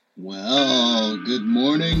Well, good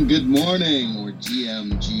morning, or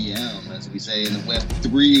GM, as we say in the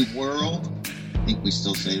Web3 world. I think we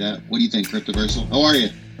still say that. What do you think, Cryptoversal? How are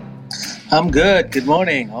you? I'm good. Good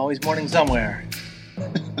morning. Always morning somewhere.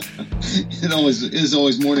 It is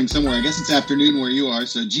always morning somewhere. I guess it's afternoon where you are.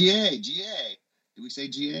 So GA. Do we say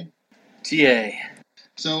GA? GA.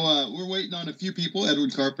 So we're waiting on a few people.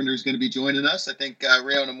 Edward Carpenter is going to be joining us. I think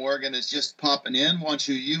Riona Morgan is just popping in. Wanshu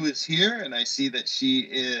Yu is here, and I see that she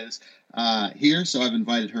is here. So I've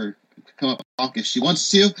invited her to come up and talk if she wants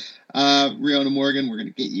to. Riona Morgan, we're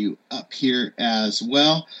going to get you up here as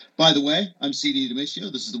well. By the way, I'm CD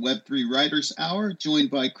Demisio. This is the Web3 Writers Hour,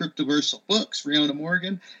 joined by Cryptoversal Books, Riona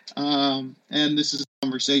Morgan. And this is a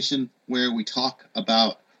conversation where we talk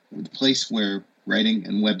about the place where writing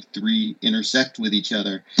and Web3 intersect with each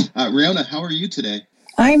other. Riona, how are you today?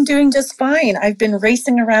 I'm doing just fine. I've been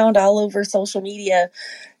racing around all over social media,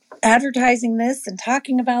 advertising this and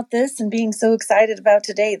talking about this and being so excited about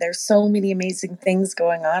today. There's so many amazing things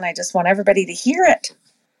going on. I just want everybody to hear it.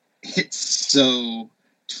 It's so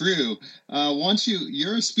true. Wanshu,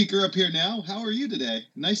 you're a speaker up here now. How are you today?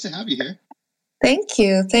 Nice to have you here. Thank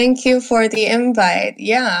you. Thank you for the invite.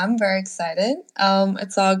 Yeah, I'm very excited.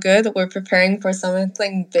 It's all good. We're preparing for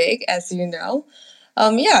something big, as you know.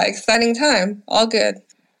 Exciting time. All good.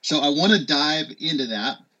 So I want to dive into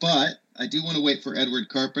that, but I do want to wait for Edward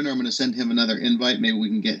Carpenter. I'm going to send him another invite. Maybe we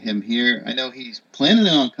can get him here. I know he's planning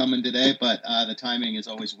on coming today, but the timing is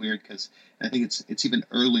always weird because I think it's even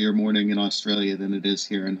earlier morning in Australia than it is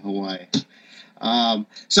here in Hawaii.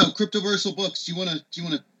 So Cryptoversal Books, do you want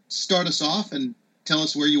to start us off and tell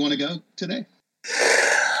us where you want to go today?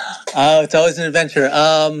 It's always an adventure.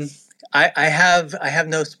 I have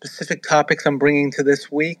no specific topics I'm bringing to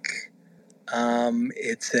this week.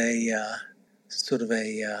 It's a sort of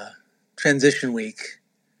a transition week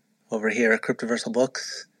over here at Cryptoversal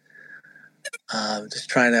Books. Just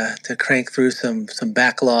trying to crank through some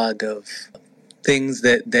backlog of things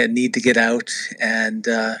that need to get out and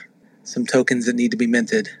some tokens that need to be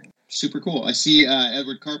minted. Super cool. I see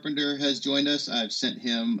Edward Carpenter has joined us. I've sent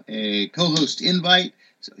him a co-host invite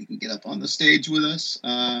so he can get up on the stage with us,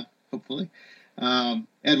 hopefully.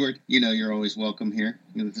 Edward, you're always welcome here.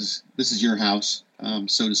 This is your house,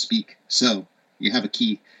 so to speak. So you have a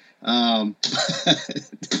key. But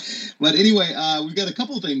anyway, we've got a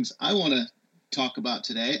couple of things I want to talk about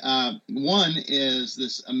today. One is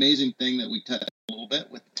this amazing thing that we touched a little bit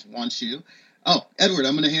with Wanshu. Oh, Edward,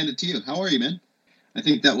 I'm going to hand it to you. How are you, man? I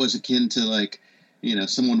think that was akin to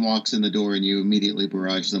someone walks in the door and you immediately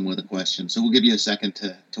barrage them with a question. So we'll give you a second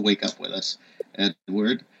to wake up with us,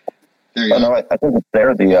 Edward. There you go. No, I think it's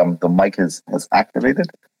there. The mic has activated.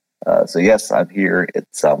 So yes, I'm here.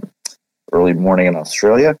 It's early morning in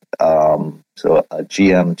Australia. So a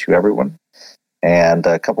GM to everyone. And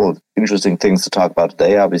a couple of interesting things to talk about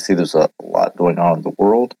today. Obviously, there's a lot going on in the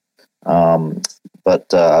world.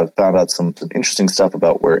 But I've found out some interesting stuff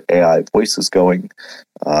about where AI voice is going.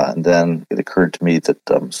 And then it occurred to me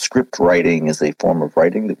that script writing is a form of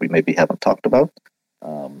writing that we maybe haven't talked about.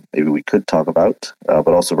 Maybe we could talk about, but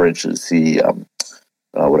also very interested to see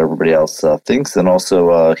what everybody else thinks, and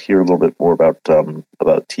also hear a little bit more about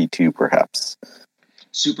T2 perhaps.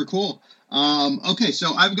 Super cool. Okay,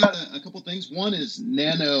 so I've got a couple things. One is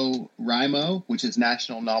NaNoWriMo, which is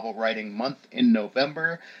National Novel Writing Month in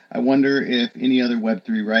November. I wonder if any other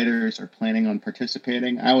Web3 writers are planning on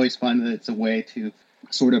participating. I always find that it's a way to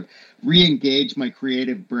sort of re-engage my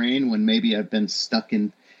creative brain when maybe I've been stuck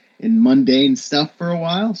in mundane stuff for a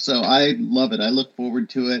while. So I love it. I look forward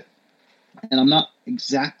to it. And I'm not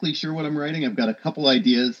exactly sure what I'm writing. I've got a couple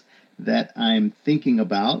ideas that I'm thinking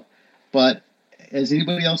about, but is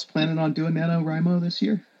anybody else planning on doing NaNoWriMo this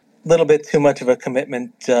year? A little bit too much of a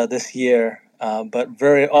commitment this year, but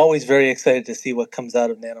always very excited to see what comes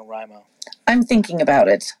out of NaNoWriMo. I'm thinking about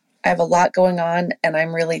it. I have a lot going on, and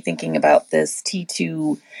I'm really thinking about this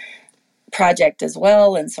T2 project as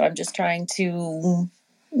well. And so I'm just trying to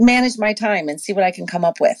manage my time and see what I can come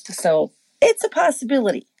up with. So it's a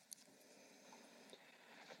possibility.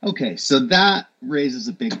 Okay, so that raises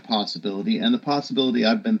a big possibility. And the possibility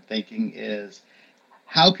I've been thinking is,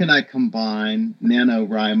 how can I combine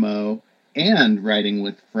NaNoWriMo and writing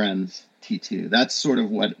with friends T2? That's sort of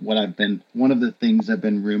what I've been, one of the things I've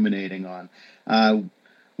been ruminating on.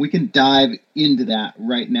 We can dive into that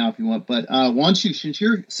right now if you want. But Wanshu,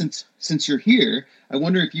 since you're here, I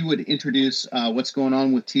wonder if you would introduce what's going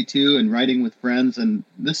on with T2 and writing with friends. And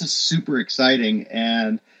this is super exciting.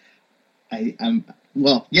 And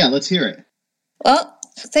let's hear it. Well,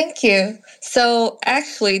 thank you. So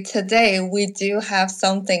actually today we do have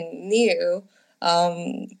something new.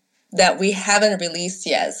 that we haven't released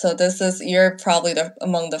yet. So you're probably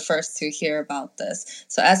among the first to hear about this.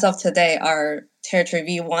 So as of today, our Territory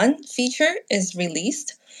V1 feature is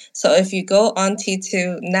released. So if you go on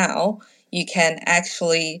T2 now, you can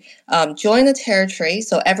actually join a territory.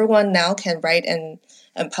 So everyone now can write and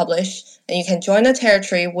publish, and you can join a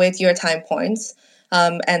territory with your time points.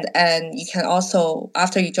 And you can also,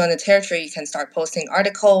 after you join the territory, you can start posting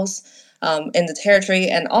articles in the territory,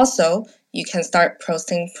 and also you can start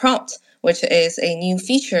posting prompt, which is a new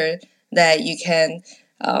feature that you can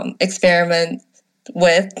experiment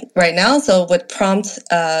with right now. So with prompt,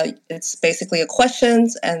 it's basically a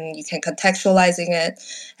questions, and you can contextualizing it,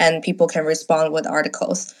 and people can respond with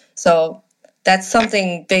articles. So that's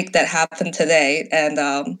something big that happened today, and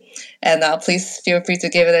please feel free to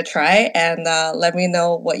give it a try, and let me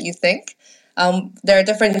know what you think. There are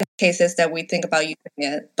different cases that we think about using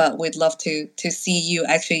it, but we'd love to see you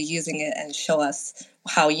actually using it and show us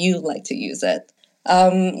how you like to use it.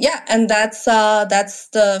 Yeah, and that's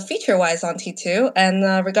the feature wise on T2.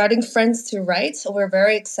 And regarding Friends to Write, we're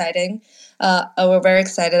very exciting. We're very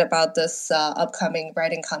excited about this upcoming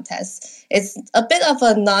writing contest. It's a bit of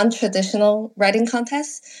a non-traditional writing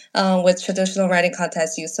contest. With traditional writing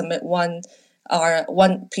contests, you submit one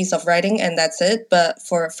piece of writing and that's it. But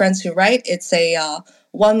for Friends Who Write, it's a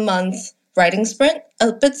 1 month writing sprint,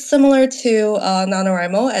 a bit similar to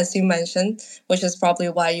NaNoWriMo, as you mentioned, which is probably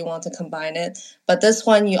why you want to combine it. But this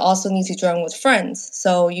one, you also need to join with friends.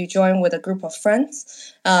 So you join with a group of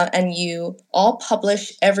friends, and you all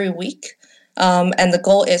publish every week. And the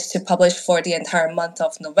goal is to publish for the entire month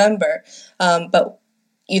of November. But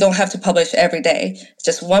you don't have to publish every day.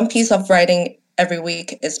 Just one piece of writing every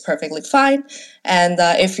week is perfectly fine. And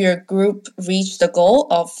if your group reached the goal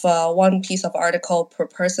of one piece of article per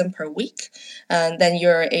person per week, then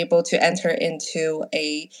you're able to enter into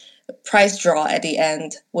a prize draw at the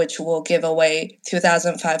end, which will give away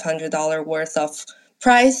 $2,500 worth of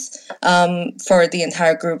prize for the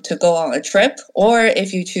entire group to go on a trip. Or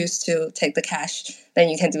if you choose to take the cash, then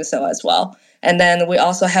you can do so as well. And then we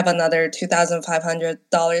also have another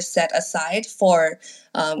 $2,500 set aside for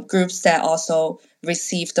groups that also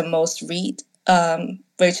receive the most read,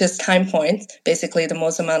 which is time points, basically the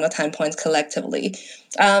most amount of time points collectively.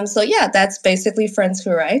 So yeah, that's basically Friends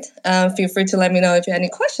Who Write. Feel free to let me know if you have any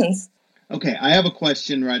questions. Okay, I have a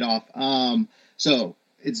question right off. So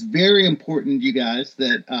it's very important, you guys,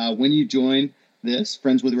 that when you join this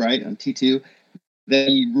Friends with Write on T2, that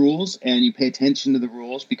you rules and you pay attention to the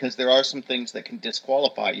rules, because there are some things that can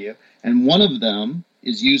disqualify you. And one of them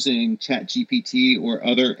is using ChatGPT or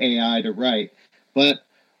other AI to write. But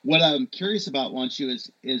what I'm curious about, Wanshu,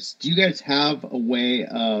 is do you guys have a way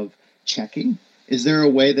of checking? Is there a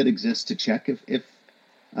way that exists to check if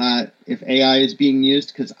AI is being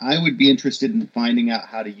used? Because I would be interested in finding out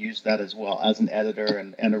how to use that as well. As an editor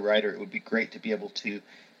and a writer, it would be great to be able to,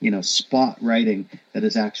 spot writing that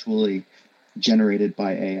is actually generated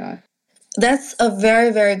by AI. That's a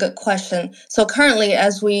very, very good question. So currently,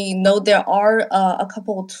 as we know, there are a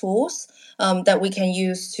couple of tools that we can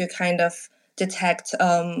use to kind of detect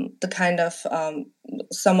the kind of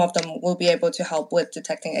some of them will be able to help with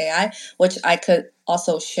detecting AI, which I could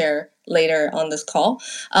also share later on this call.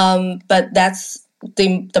 But that's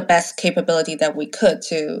the best capability that we could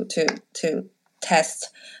to test.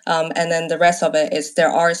 And then the rest of it is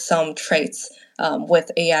there are some traits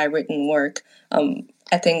with AI written work.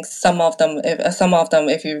 I think some of them,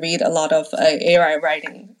 if you read a lot of AI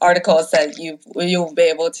writing articles, that you'll be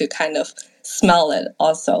able to kind of smell it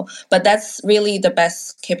also. But that's really the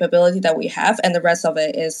best capability that we have, and the rest of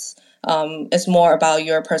it is more about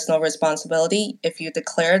your personal responsibility. If you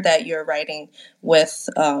declare that you're writing with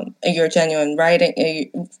your genuine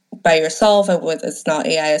writing by yourself and with it's not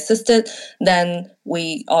AI assisted, then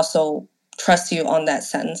we also trust you on that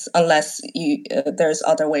sense, unless there's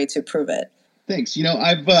other way to prove it. Thanks.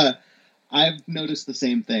 I've noticed the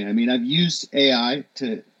same thing. I mean, I've used AI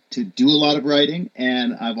to do a lot of writing,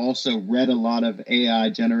 and I've also read a lot of AI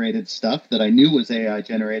generated stuff that I knew was AI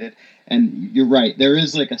generated. And you're right, there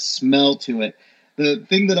is like a smell to it. The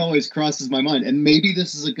thing that always crosses my mind, and maybe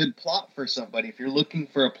this is a good plot for somebody, if you're looking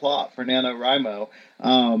for a plot for NaNoWriMo,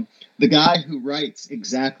 the guy who writes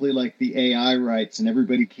exactly like the AI writes, and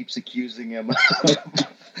everybody keeps accusing him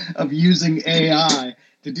of using AI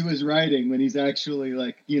to do his writing when he's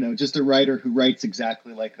actually just a writer who writes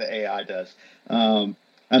exactly like the AI does.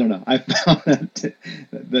 I don't know. I found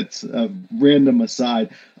that's a random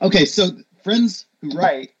aside. Okay, so Friends Who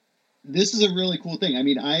Write, this is a really cool thing. I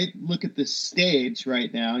mean, I look at this stage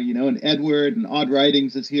right now, and Edward and Odd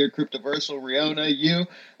Writings is here, Cryptoversal, Riona, you.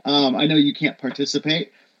 I know you can't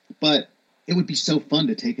participate, but it would be so fun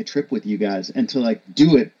to take a trip with you guys and to like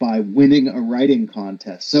do it by winning a writing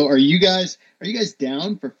contest. So are you guys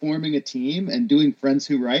down for forming a team and doing Friends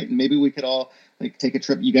Who Write? And maybe we could all like take a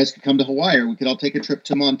trip. You guys could come to Hawaii, or we could all take a trip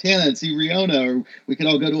to Montana and see Riona, or we could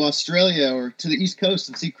all go to Australia or to the East Coast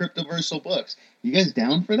and see Cryptoversal books. You guys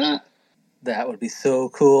down for that? That would be so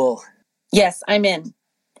cool. Yes, I'm in.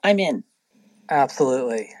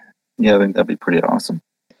 Absolutely. Yeah, I think that'd be pretty awesome.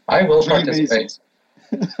 I will Very participate.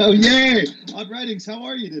 Oh, yay! Odd Writings, how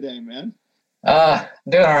are you today, man?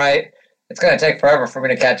 Doing all right. It's going to take forever for me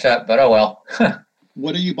to catch up, but oh well.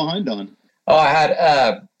 What are you behind on? Oh,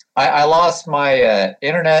 I lost my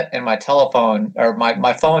internet and my telephone, or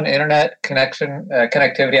my phone internet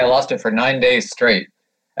connectivity. I lost it for 9 days straight.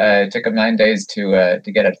 It took them 9 days to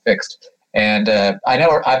get it fixed. And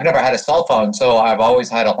I've never had a cell phone, so I've always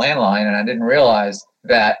had a landline, and I didn't realize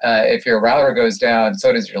that if your router goes down,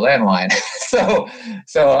 so does your landline.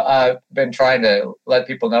 so I've been trying to let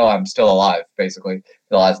people know I'm still alive, basically, for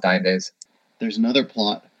the last 9 days. There's another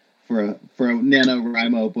plot for a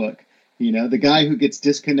NaNoWriMo book. You know, the guy who gets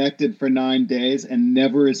disconnected for 9 days and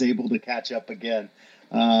never is able to catch up again.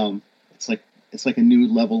 It's like a new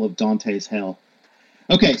level of Dante's Hell.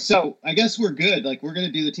 Okay, so I guess we're good. Like, we're going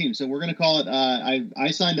to do the team. So we're going to call it,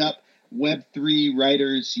 I signed up, Web3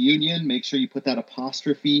 Writers Union. Make sure you put that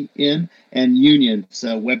apostrophe in, and union.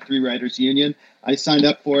 So Web3 Writers Union. I signed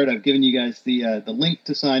up for it. I've given you guys the link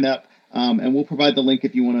to sign up, and we'll provide the link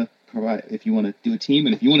if you want to do a team,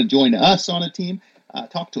 and if you want to join us on a team,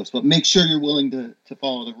 talk to us. But make sure you're willing to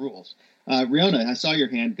follow the rules. Riona, I saw your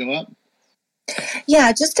hand go up.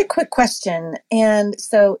 Yeah, just a quick question. And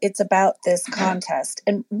so it's about this contest.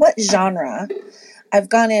 And what genre? I've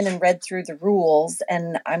gone in and read through the rules,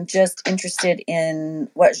 and I'm just interested in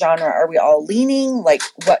what genre are we all leaning? Like,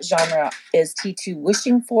 what genre is T2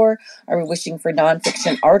 wishing for? Are we wishing for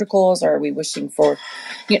nonfiction articles? Or are we wishing for,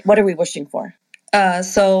 what are we wishing for?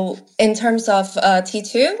 So in terms of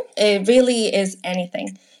T2, it really is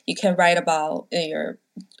anything. You can write about your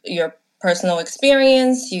personal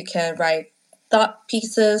experience. You can write thought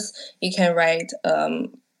pieces. You can write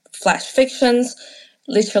flash fictions.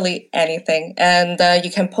 Literally anything. And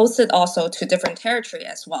you can post it also to different territory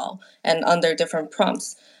as well and under different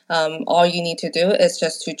prompts. All you need to do is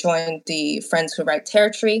just to join the Friends Who Write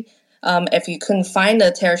territory. If you couldn't find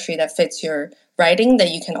a territory that fits your writing,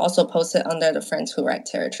 then you can also post it under the Friends Who Write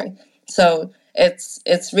territory. So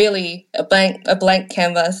it's really a blank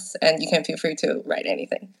canvas, and you can feel free to write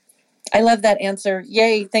anything. I love that answer.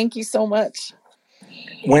 Yay. Thank you so much.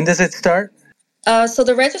 When does it start? So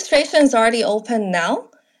the registration is already open now,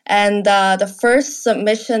 and the first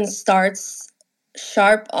submission starts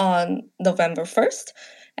sharp on November 1st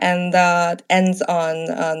and ends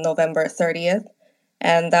on November 30th.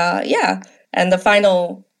 And and the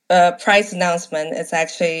final prize announcement is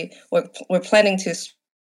actually, we're planning to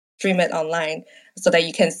stream it online so that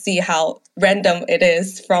you can see how random it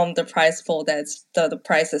is from the prize pool that's the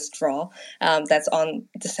prizes draw. That's on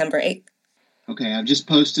December 8th. Okay, I've just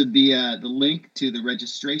posted the link to the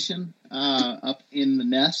registration up in the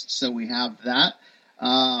nest, so we have that.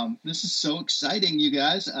 This is so exciting, you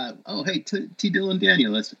guys. Hey, T. Dylan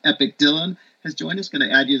Daniel, that's Epic Dylan, has joined us. Going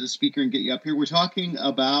to add you as a speaker and get you up here. We're talking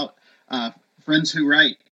about Friends Who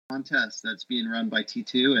Write contest that's being run by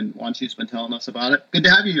T2, and Wanshu's been telling us about it. Good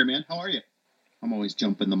to have you here, man. How are you? I'm always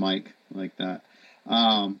jumping the mic like that.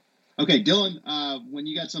 Okay, Dylan, when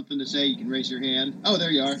you got something to say, you can raise your hand. Oh, there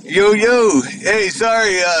you are. Yo. Hey,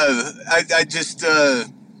 sorry. I just,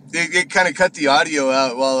 it kind of cut the audio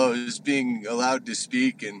out while I was being allowed to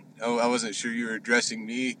speak, and I wasn't sure you were addressing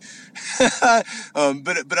me. But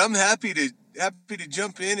I'm happy to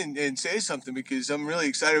jump in and say something, because I'm really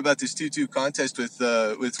excited about this 2-2 contest with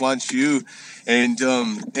Wanshu,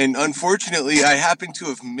 and unfortunately I happen to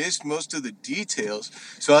have missed most of the details,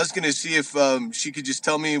 so I was going to see if she could just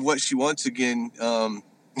tell me what she wants again,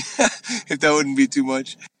 if that wouldn't be too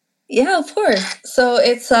much. Yeah, of course. So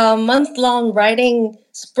it's a month-long writing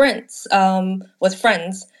sprints with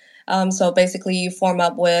friends. So basically you form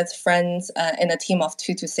up with friends in a team of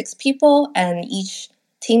 2 to 6 people, and each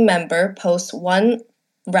team member posts one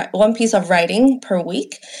piece of writing per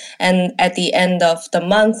week, and at the end of the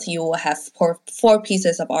month you will have four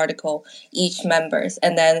pieces of article each members.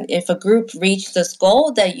 And then if a group reach this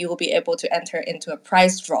goal, then you will be able to enter into a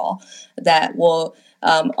prize draw that will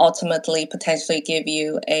ultimately potentially give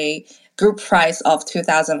you a group prize of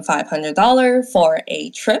 $2,500 for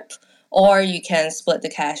a trip, or you can split the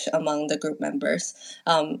cash among the group members.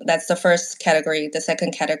 That's the first category. The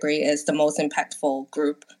second category is the most impactful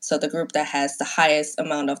group. So the group that has the highest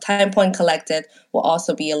amount of time point collected will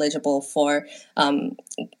also be eligible for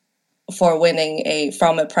for winning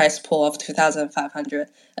from a prize pool of 2,500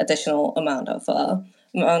 additional amount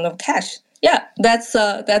of cash. Yeah, that's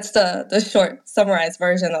the short summarized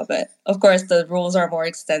version of it. Of course, the rules are more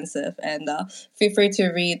extensive, and feel free to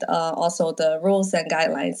read also the rules and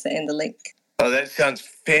guidelines in the link. Oh, that sounds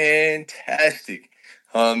fantastic.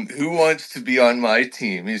 Who wants to be on my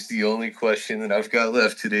team is the only question that I've got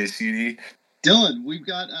left today, CD. Dylan, we've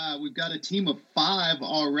got a team of 5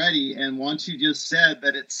 already, and once you just said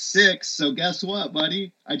that it's 6, so guess what,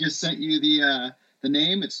 buddy? I just sent you the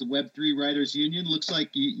name. It's the Web3 Writers Union. Looks like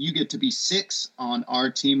you get to be 6 on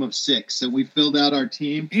our team of 6. So we filled out our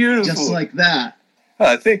team. Beautiful. Just like that.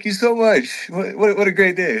 Thank you so much. What a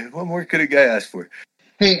great day. What more could a guy ask for?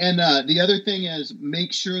 Hey, and the other thing is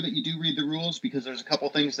make sure that you do read the rules, because there's a couple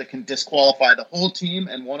things that can disqualify the whole team,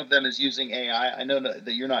 and one of them is using AI. I know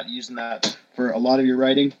that you're not using that for a lot of your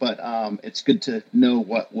writing, but it's good to know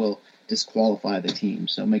what will disqualify the team.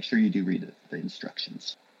 So make sure you do read the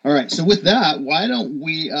instructions. All right, so with that, why don't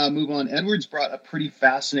we move on? Edward's brought a pretty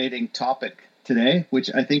fascinating topic today,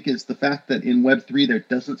 which I think is the fact that in Web3 there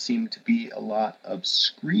doesn't seem to be a lot of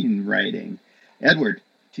screenwriting. Edward,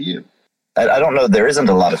 to you. I don't know. There isn't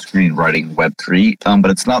a lot of screenwriting in Web3, but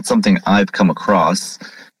it's not something I've come across.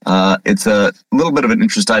 It's a little bit of an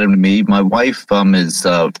interest item to me. My wife is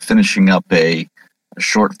finishing up a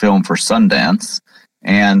short film for Sundance,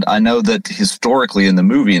 and I know that historically in the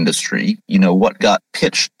movie industry, what got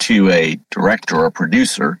pitched to a director or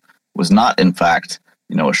producer was not, in fact,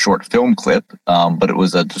 a short film clip, but it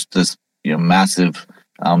was just this massive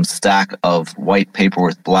stack of white paper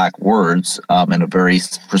with black words in a very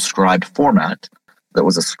prescribed format that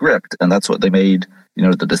was a script, and that's what they made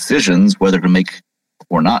the decisions whether to make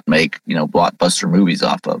or not make blockbuster movies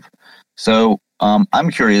off of. So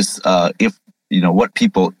I'm curious if what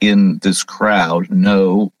people in this crowd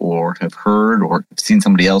know or have heard or seen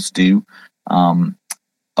somebody else do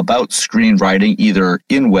about screenwriting, either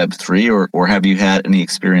in Web3 or have you had any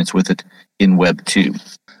experience with it in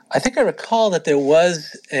Web2? I think I recall that there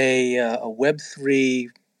was a Web3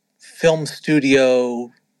 film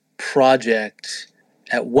studio project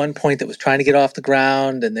at one point that was trying to get off the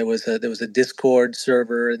ground, and there was a Discord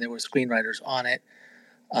server, and there were screenwriters on it.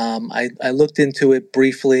 I looked into it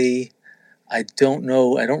briefly. I don't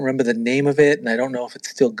remember the name of it, and I don't know if it's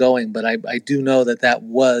still going, but I do know that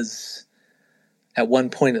was at one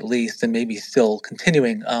point at least, and maybe still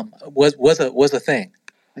continuing, was a thing.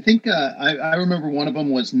 I think I remember one of them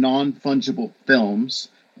was Non-Fungible Films,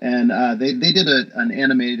 and they did an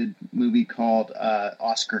animated movie called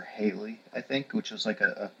Oscar Haley, I think, which was like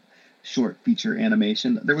a short feature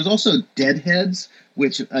animation. There was also Deadheads,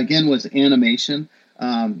 which again was animation,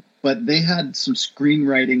 but they had some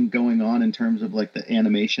screenwriting going on in terms of like the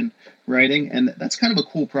animation writing, and that's kind of a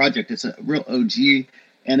cool project. It's a real OG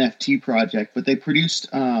NFT project, but they produced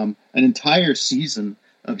an entire season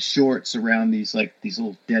of shorts around these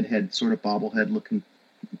little deadhead sort of bobblehead looking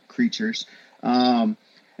creatures. And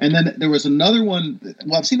then there was another one.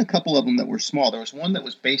 Well, I've seen a couple of them that were small. There was one that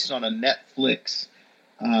was based on a Netflix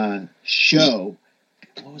show.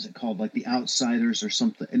 What was it called? Like The Outsiders or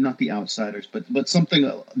something. Not The Outsiders, but something.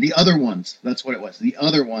 The Other Ones. That's what it was. The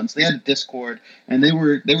Other Ones. They had a Discord, and they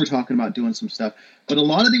were talking about doing some stuff. But a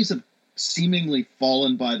lot of these have seemingly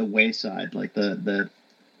fallen by the wayside. Like the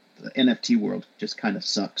NFT world just kind of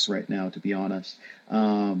sucks right now, to be honest.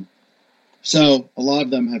 So a lot of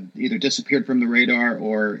them have either disappeared from the radar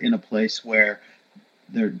or in a place where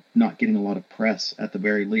they're not getting a lot of press at the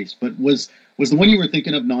very least. But was the one you were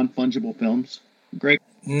thinking of Non-Fungible Films, Greg?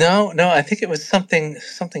 No, I think it was something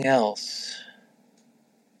else.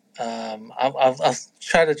 I'll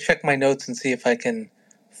try to check my notes and see if I can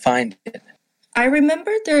find it. I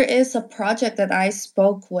remember there is a project that I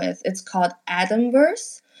spoke with. It's called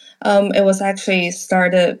Adamverse. It was actually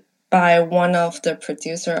started by one of the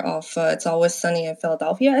producer of It's Always Sunny in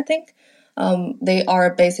Philadelphia, I think. They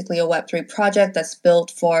are basically a Web3 project that's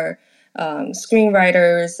built for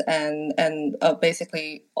screenwriters and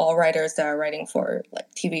basically all writers that are writing for like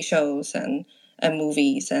TV shows and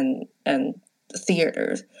movies and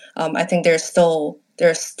theaters. I think they're still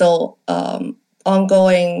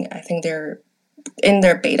ongoing. I think they're in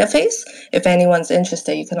their beta phase. If anyone's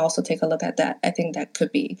interested, you can also take a look at that. I think that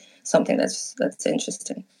could be something that's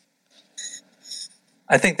interesting.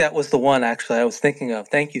 I think that was the one actually I was thinking of.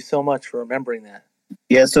 Thank you so much for remembering that.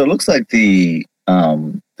 Yeah, so it looks like the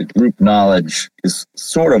group knowledge is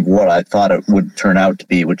sort of what I thought it would turn out to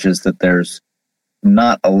be, which is that there's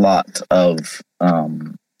not a lot of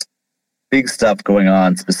big stuff going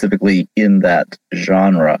on specifically in that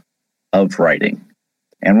genre of writing.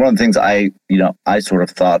 And one of the things I sort of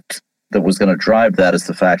thought that was going to drive that is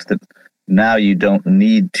the fact that now you don't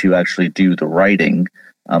need to actually do the writing.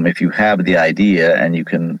 If you have the idea and you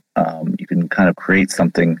can kind of create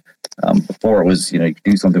something. Before it was, you could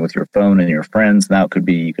do something with your phone and your friends. Now it could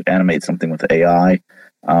be you could animate something with AI.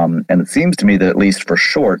 And it seems to me that at least for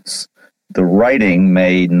shorts, the writing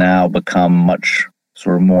may now become much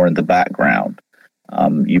sort of more in the background.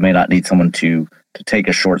 You may not need someone to take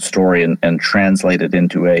a short story and translate it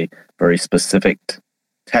into a very specific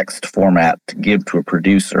text format to give to a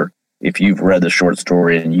producer if you've read the short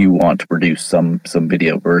story and you want to produce some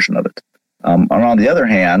video version of it. And on the other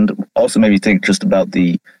hand, also maybe think just about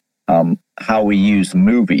the how we use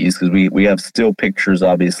movies, because we have still pictures,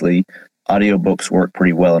 obviously. Audiobooks work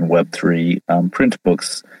pretty well in Web3. Print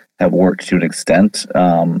books have worked to an extent.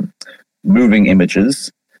 Moving images.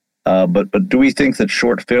 But do we think that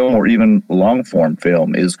short film or even long form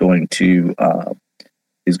film is going to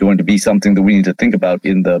be something that we need to think about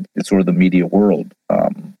in sort of the media world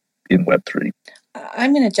in Web3?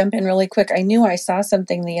 I'm going to jump in really quick. I knew I saw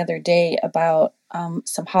something the other day about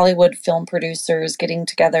some Hollywood film producers getting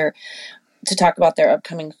together to talk about their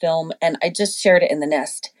upcoming film, and I just shared it in the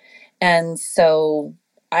Nest. And so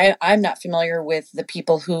I'm not familiar with the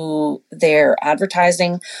people who they're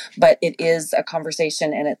advertising, but it is a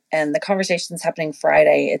conversation, and the conversation is happening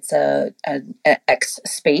Friday. It's a X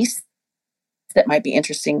space that might be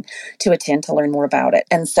interesting to attend to learn more about it.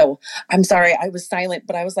 And so I'm sorry I was silent,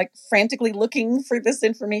 but I was like frantically looking for this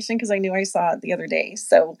information because I knew I saw it the other day.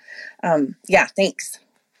 So yeah, thanks.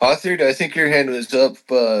 Authored, I think your hand was up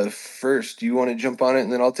first. Do you want to jump on it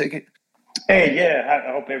and then I'll take it? Hey, yeah,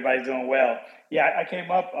 I hope everybody's doing well. Yeah, I came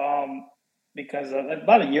up because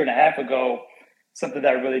about a year and a half ago, something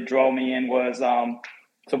that really drove me in was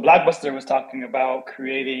so Blockbuster was talking about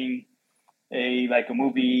creating a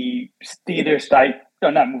movie theater type,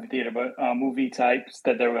 or not movie theater, but movie types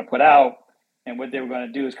that they were going to put out. And what they were going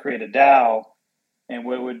to do is create a DAO. And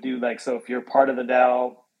what it would do, so if you're part of the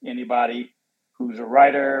DAO, anybody who's a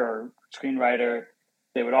writer or screenwriter,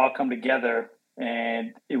 they would all come together,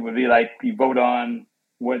 and it would be like you vote on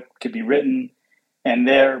what could be written. And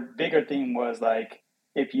their bigger theme was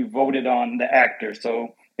if you voted on the actor.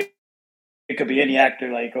 So it could be any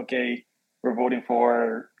actor, okay, we're voting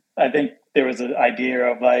for, I think there was an idea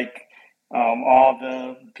of all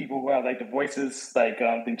the people who have the voices,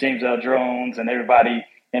 the James L. Jones and everybody,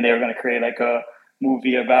 and they were going to create a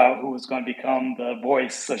movie about who was going to become the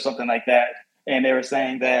voice or something like that. And they were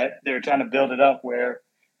saying that they were trying to build it up where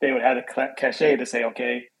they would have the cachet to say,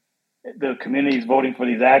 okay, the community is voting for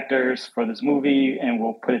these actors for this movie, and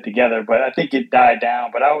we'll put it together. But I think it died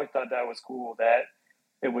down. But I always thought that was cool that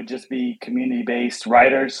it would just be community-based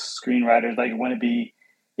writers, screenwriters. It wouldn't be,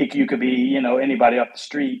 you could be, anybody off the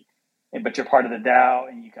street, but you're part of the DAO,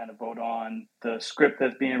 and you kind of vote on the script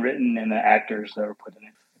that's being written and the actors that were put in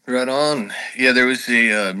it. Right on. Yeah, there was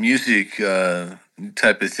a music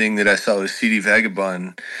type of thing that I saw with CD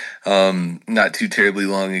Vagabond not too terribly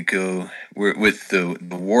long ago with the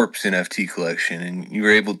Warps NFT collection, and you were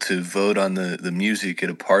able to vote on the music at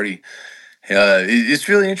a party. It's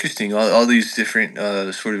really interesting, all these different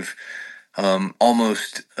sort of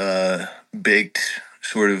almost baked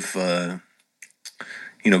sort of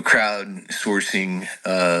crowd sourcing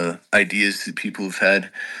ideas that people have had.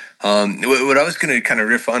 What I was going to kind of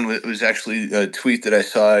riff on was actually a tweet that I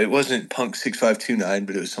saw. It wasn't Punk6529,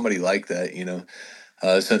 but it was somebody like that,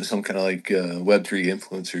 some kind of Web3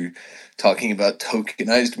 influencer talking about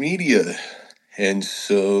tokenized media. And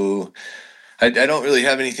so I don't really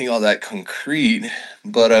have anything all that concrete,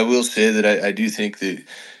 but I will say that I do think that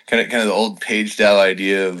kind of the old page DAO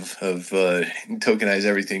idea of tokenize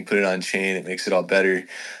everything, put it on chain, it makes it all better.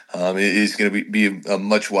 It is going to be a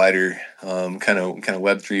much wider kind of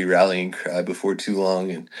Web3 rallying cry before too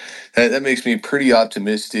long, and that makes me pretty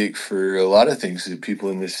optimistic for a lot of things that people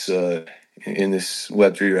in this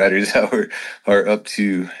Web3 Riders Hour are up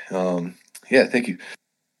to. Yeah, thank you.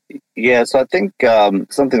 Yeah, so I think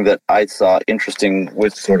something that I saw interesting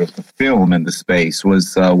with sort of the film in the space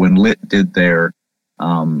was when Lit did their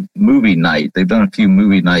movie night. They've done a few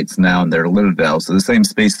movie nights now in their Litadel. So the same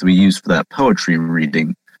space that we used for that poetry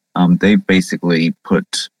reading, they basically I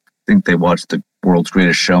think they watched The World's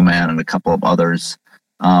Greatest Showman and a couple of others.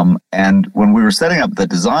 And when we were setting up the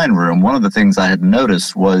design room, one of the things I had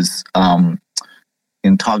noticed was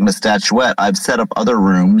in talking to Statuette, I've set up other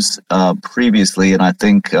rooms previously, and I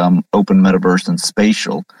think Open Metaverse and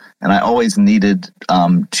Spatial, and I always needed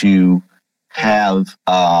to have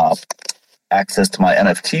access to my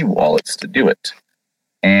NFT wallets to do it.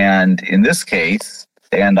 And in this case,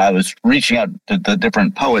 and I was reaching out to the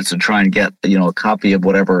different poets to try and get a copy of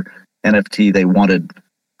whatever NFT they wanted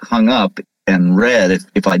hung up and read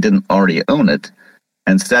if I didn't already own it.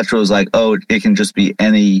 And Statue was like, oh, it can just be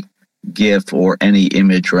any GIF or any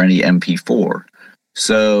image or any MP4.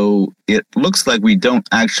 So it looks like we don't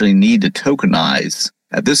actually need to tokenize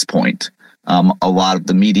at this point a lot of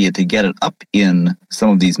the media to get it up in some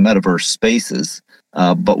of these metaverse spaces.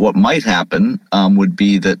 But what might happen would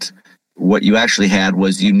be that what you actually had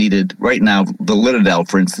was you needed, right now, the Citadel,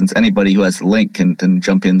 for instance, anybody who has a link can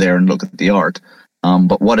jump in there and look at the art.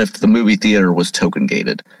 But what if the movie theater was token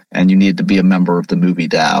gated and you needed to be a member of the movie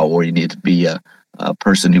DAO, or you needed to be a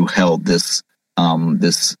person who held this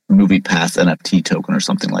movie pass NFT token or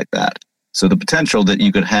something like that? So the potential that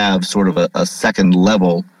you could have sort of a second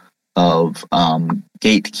level of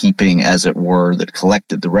gatekeeping, as it were, that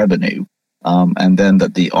collected the revenue, and then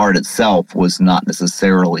that the art itself was not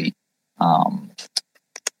necessarily an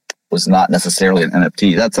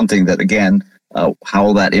NFT. That's something that, again, how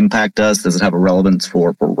will that impact us? Does it have a relevance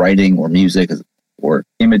for writing or music or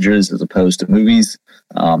images as opposed to movies?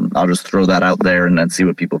 I'll just throw that out there and then see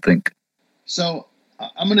what people think. So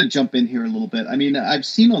I'm going to jump in here a little bit. I mean, I've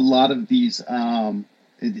seen a lot of these,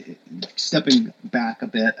 stepping back a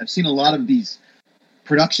bit, I've seen a lot of these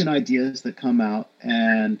production ideas that come out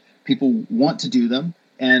and people want to do them.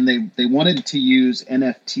 And they wanted to use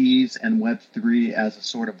NFTs and Web3 as a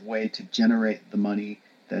sort of way to generate the money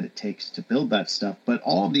that it takes to build that stuff. But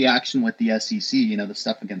all of the action with the SEC, the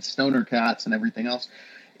stuff against stoner cats and everything else,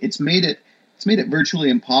 it's made it virtually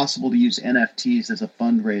impossible to use NFTs as a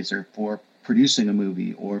fundraiser for producing a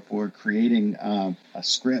movie or for creating a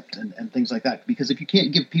script and things like that. Because if you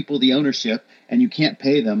can't give people the ownership and you can't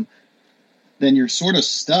pay them, then you're sort of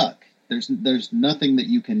stuck. There's nothing that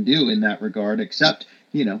you can do in that regard except,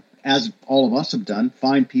 as all of us have done,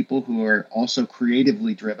 find people who are also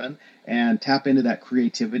creatively driven and tap into that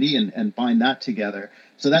creativity and bind that together.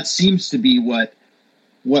 So that seems to be what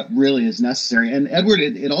really is necessary. And Edward,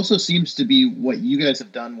 it also seems to be what you guys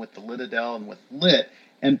have done with the Citadel and with Lit.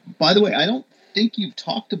 And by the way, I don't think you've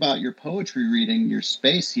talked about your poetry reading, your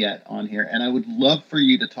space yet on here. And I would love for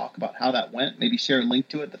you to talk about how that went. Maybe share a link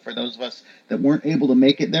to it for those of us that weren't able to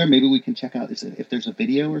make it there. Maybe we can check out if there's a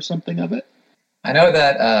video or something of it. I know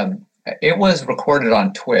that it was recorded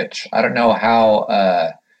on Twitch. I don't know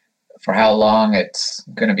for how long it's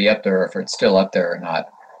going to be up there, or if it's still up there or not.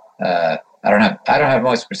 I don't have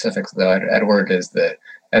most specifics though.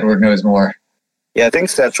 Edward knows more. Yeah, I think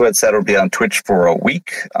Statuette said it'll be on Twitch for a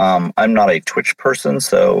week. I'm not a Twitch person,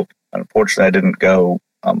 so unfortunately I didn't go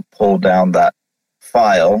pull down that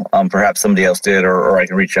file. Perhaps somebody else did, or I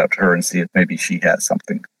can reach out to her and see if maybe she has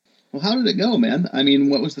something. Well, how did it go, man? I mean,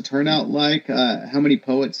 what was the turnout like? How many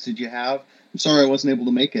poets did you have? I'm sorry I wasn't able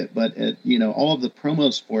to make it, but all of the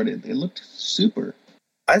promos for it looked super.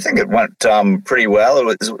 I think it went pretty well.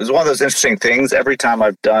 It was one of those interesting things. Every time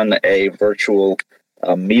I've done a virtual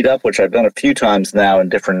meetup, which I've done a few times now in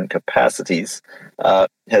different capacities,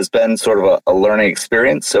 has been sort of a learning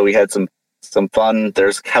experience. So we had some fun.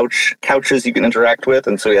 There's couches you can interact with,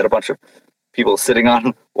 and so we had a bunch of people sitting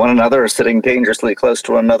on one another or sitting dangerously close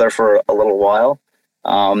to one another for a little while.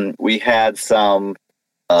 We had some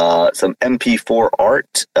MP4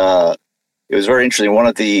 art. It was very interesting. One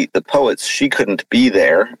of the poets, she couldn't be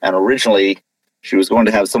there, and originally she was going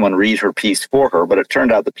to have someone read her piece for her, but it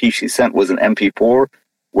turned out the piece she sent was an MP4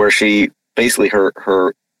 where she basically her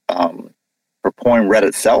poem read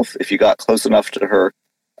itself if you got close enough to her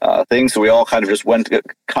thing. So we all kind of just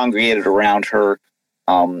congregated around her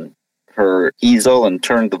easel and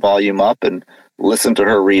turned the volume up and listened to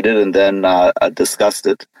her read it, and then discussed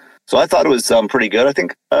it. So I thought it was pretty good. I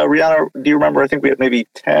think, Rihanna, do you remember? I think we had maybe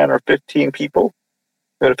 10 or 15 people.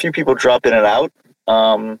 We had a few people drop in and out.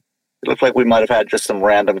 It looked like we might have had just some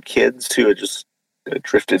random kids who had just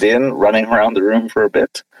drifted in, running around the room for a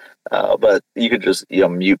bit. But you could just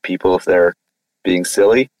mute people if they're being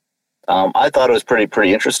silly. I thought it was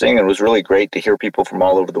pretty interesting, and it was really great to hear people from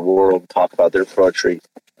all over the world talk about their poetry,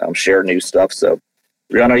 share new stuff. So,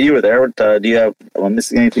 Rihanna, you were there. Am I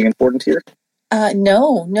missing anything important here?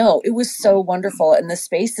 No, it was so wonderful. And the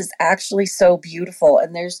space is actually so beautiful.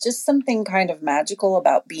 And there's just something kind of magical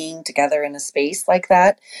about being together in a space like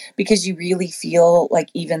that, because you really feel like,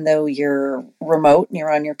 even though you're remote and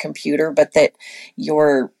you're on your computer, but that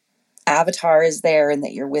your avatar is there and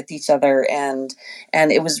that you're with each other, and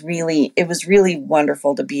it was really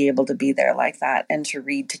wonderful to be able to be there like that and to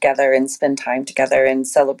read together and spend time together and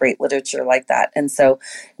celebrate literature like that. And so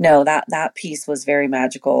that piece was very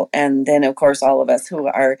magical. And then of course all of us who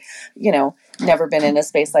are never been in a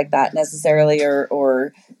space like that necessarily,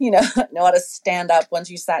 or know how to stand up once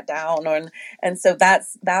you sat down, and so that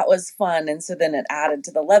was fun. And so then it added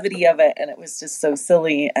to the levity of it, and it was just so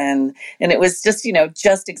silly, and it was just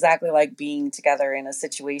just exactly like being together in a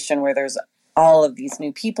situation where there's all of these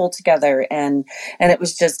new people together, and it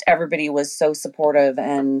was just, everybody was so supportive,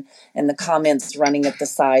 and the comments running at the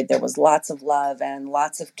side, there was lots of love and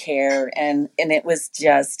lots of care, and it was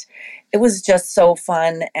just so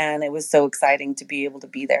fun, and it was so exciting to be able to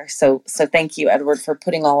be there. So thank you, Edward, for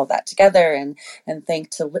putting all of that together, and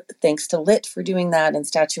thanks to Lit for doing that, and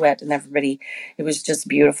Statuette and everybody. It was just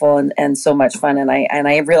beautiful and so much fun, and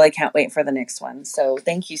I really can't wait for the next one. So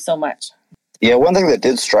thank you so much. Yeah, one thing that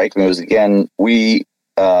did strike me was, again,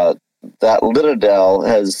 that Litadel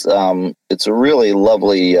has, it's a really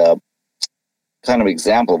lovely kind of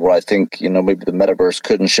example of what I think, maybe the metaverse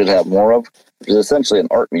could and should have more of, which is essentially an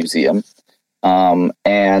art museum. But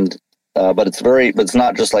it's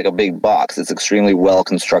not just like a big box. It's extremely well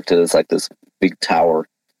constructed. It's like this big tower.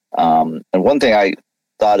 And one thing I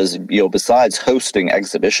thought is, besides hosting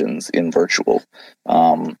exhibitions in virtual,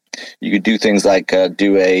 you could do things like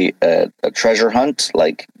do a treasure hunt,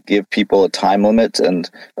 like give people a time limit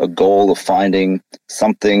and a goal of finding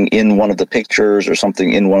something in one of the pictures or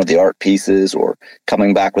something in one of the art pieces, or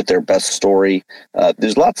coming back with their best story.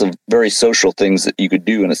 There's lots of very social things that you could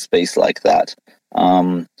do in a space like that.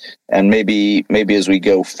 And maybe as we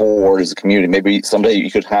go forward as a community, maybe someday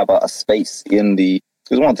you could have a space in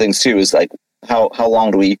because one of the things too is like, how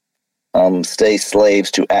long do we stay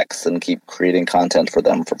slaves to X and keep creating content for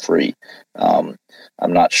them for free? I'm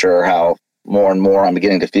not sure how more and more I'm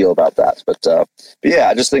beginning to feel about that, but yeah,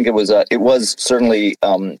 I just think it was certainly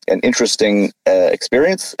an interesting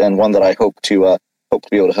experience, and one that I hope to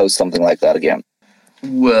be able to host something like that again.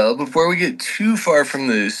 Well, before we get too far from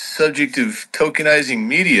the subject of tokenizing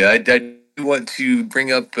media, I do want to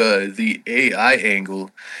bring up the AI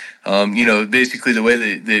angle. Basically the way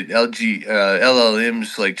that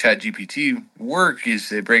LLMs like ChatGPT work is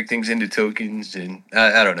they break things into tokens, and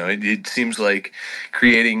I don't know. It seems like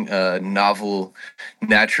creating novel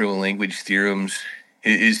natural language theorems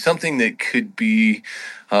is something that could be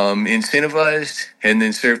incentivized and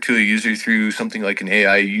then served to a user through something like an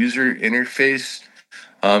AI user interface.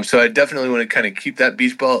 So I definitely want to kind of keep that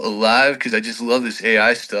beach ball alive, because I just love this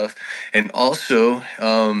AI stuff. And also,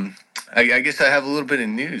 I guess I have a little bit of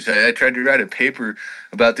news. I tried to write a paper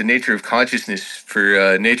about the nature of consciousness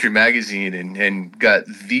for Nature magazine, and got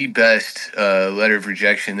the best letter of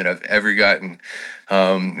rejection that I've ever gotten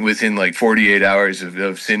within like 48 hours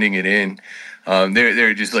of sending it in.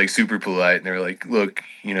 They're just like super polite, and they're like, look,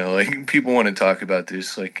 like, people want to talk about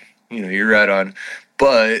this, like, you're right on,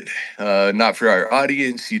 but not for our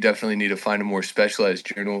audience. You definitely need to find a more specialized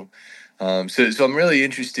journal. So I'm really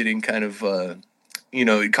interested in kind of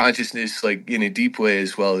consciousness, like in a deep way,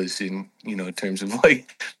 as well as in terms of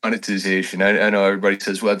like monetization. I know everybody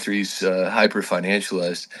says Web3 is hyper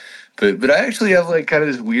financialized, but I actually have like kind of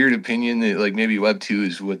this weird opinion that like maybe Web2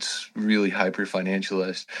 is what's really hyper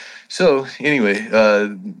financialized. So anyway,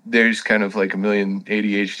 there's kind of like a million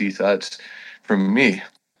ADHD thoughts from me.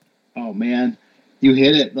 Oh man, you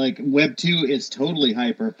hit it. Like, Web 2 is totally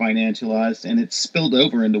hyper financialized, and it's spilled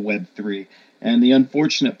over into Web 3. And the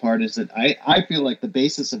unfortunate part is that I feel like the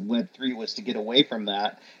basis of Web 3 was to get away from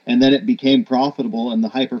that, and then it became profitable, and the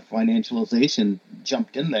hyper financialization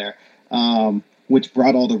jumped in there, which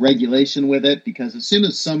brought all the regulation with it. Because as soon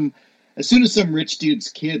as some rich dude's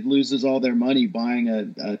kid loses all their money buying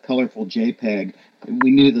a colorful JPEG,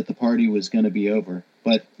 we knew that the party was going to be over.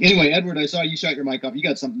 But anyway, Edward, I saw you shut your mic off. You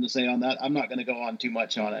got something to say on that? I'm not going to go on too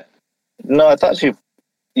much on it. No, I thought you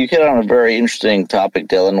hit on a very interesting topic,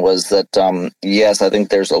 Dylan, was that, yes, I think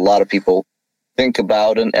there's a lot of people think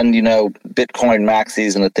about, and Bitcoin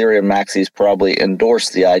maxis and Ethereum maxis probably endorse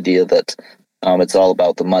the idea that it's all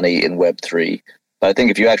about the money in Web3. But I think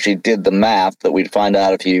if you actually did the math, that we'd find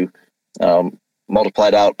out if you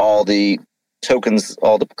multiplied out all the tokens,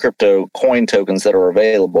 all the crypto coin tokens that are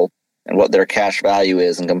available, and what their cash value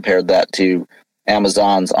is, and compared that to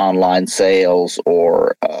Amazon's online sales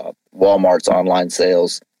or Walmart's online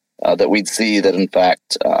sales, that we'd see that in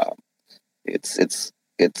fact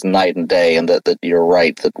it's night and day, and that you're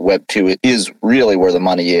right, that Web 2 is really where the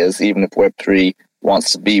money is, even if Web 3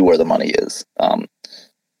 wants to be where the money is.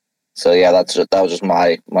 So yeah, that was just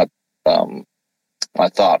my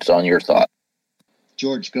thought on your thought.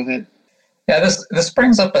 George, go ahead. Yeah, this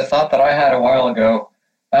brings up a thought that I had a while ago.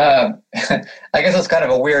 I guess it's kind of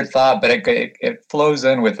a weird thought, but it flows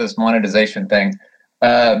in with this monetization thing.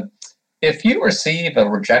 If you receive a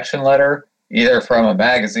rejection letter, either from a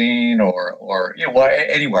magazine or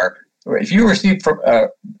anywhere, if you receive a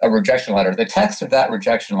rejection letter, the text of that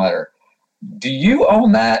rejection letter, do you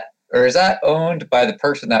own that, or is that owned by the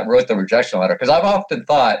person that wrote the rejection letter? Because I've often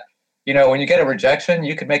thought, when you get a rejection,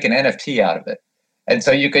 you could make an NFT out of it. And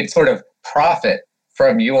so you could sort of profit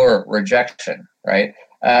from your rejection, right?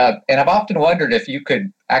 And I've often wondered if you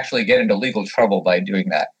could actually get into legal trouble by doing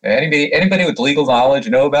that. Anybody with legal knowledge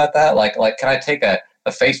know about that? Like, can I take a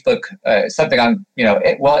Facebook, something on,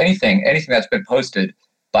 anything that's been posted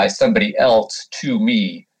by somebody else to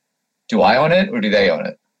me? Do I own it or do they own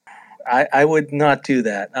it? I would not do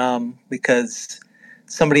that because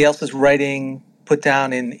somebody else's writing put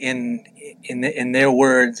down in their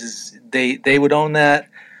words, they would own that.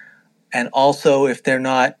 And also, if they're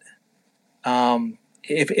not,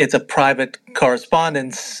 if it's a private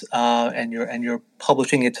correspondence and you're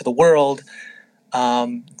publishing it to the world,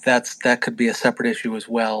 that could be a separate issue as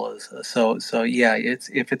well. So yeah,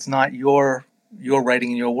 if it's not your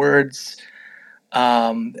writing in your words,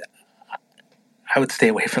 I would stay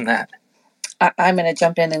away from that. I'm going to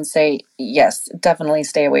jump in and say, yes, definitely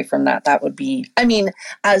stay away from that. That would be,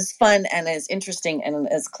 as fun and as interesting and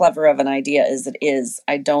as clever of an idea as it is,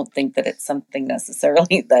 I don't think that it's something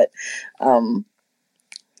necessarily that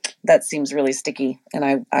that seems really sticky. And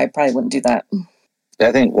I probably wouldn't do that.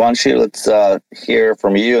 I think, Wanshi, let's hear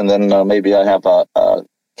from you, and then maybe I have a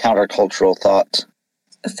countercultural thought.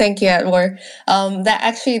 Thank you, Edward.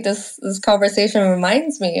 This conversation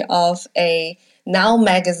reminds me of a Now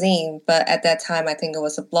magazine, but at that time I think it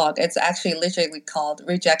was a blog. It's actually literally called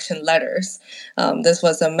Rejection Letters. This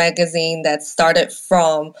was a magazine that started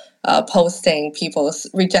from posting people's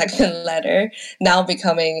rejection letter, now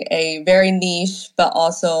becoming a very niche but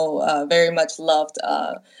also very much loved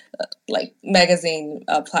magazine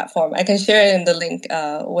platform. I can share it in the link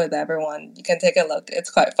with everyone. You can take a look. It's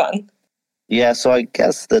quite fun. Yeah, so I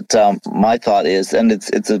guess that my thought is, and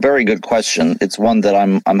it's a very good question. It's one that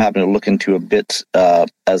I'm having to look into a bit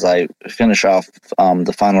as I finish off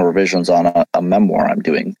the final revisions on a memoir I'm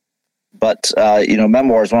doing. But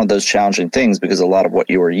memoir is one of those challenging things because a lot of what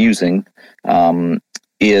you are using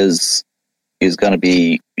is going to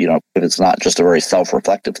be, if it's not just a very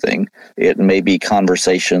self-reflective thing, it may be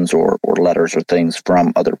conversations or letters or things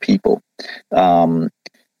from other people.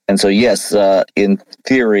 And so, yes, in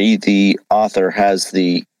theory, the author has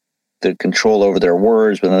the control over their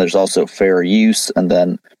words, but then there's also fair use. And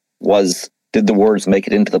then did the words make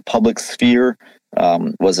it into the public sphere?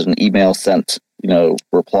 Was it an email sent,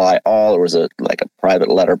 reply all, or was it like a private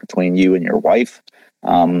letter between you and your wife?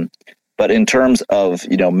 But in terms of,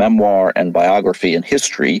 memoir and biography and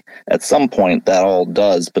history, at some point that all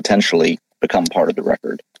does potentially become part of the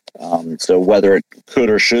record. So whether it could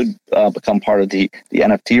or should become part of the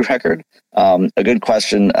NFT record, a good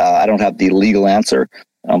question. I don't have the legal answer,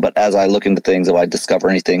 but as I look into things, if I discover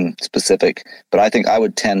anything specific, but I think I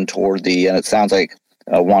would tend toward and it sounds like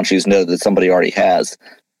Wanshi's noted that somebody already has,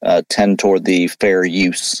 tend toward the fair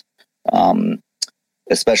use,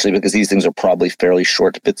 especially because these things are probably fairly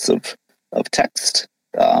short bits of text.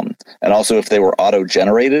 And also if they were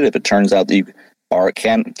auto-generated, if it turns out that you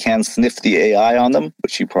can sniff the AI on them,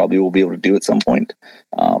 which you probably will be able to do at some point,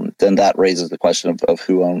 then that raises the question of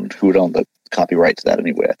who would own the copyright to that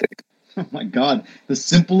anyway, I think. Oh my God. The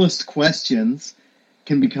simplest questions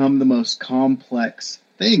can become the most complex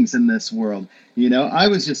things in this world. I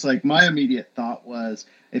was just like, my immediate thought was,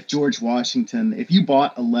 if you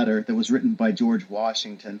bought a letter that was written by George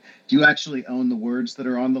Washington, do you actually own the words that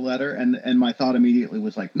are on the letter? And my thought immediately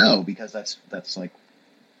was like, no, because that's like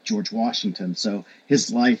George Washington. So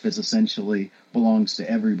his life is essentially belongs to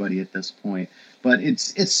everybody at this point. But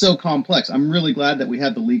it's so complex. I'm really glad that we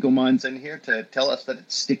have the legal minds in here to tell us that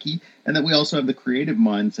it's sticky, and that we also have the creative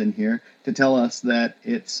minds in here to tell us that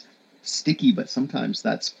it's sticky, but sometimes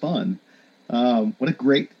that's fun. What a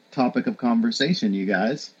great topic of conversation, you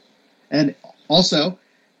guys. And also,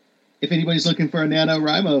 if anybody's looking for a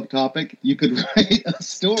NaNoWriMo topic, you could write a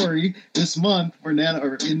story this month or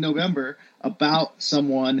in November about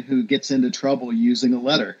someone who gets into trouble using a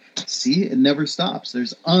letter. See, it never stops.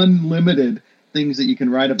 There's unlimited things that you can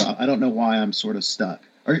write about. I don't know why I'm sort of stuck.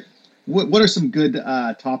 What are some good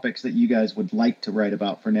topics that you guys would like to write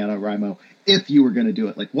about for NaNoWriMo if you were going to do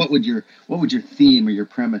it? Like, what would your theme or your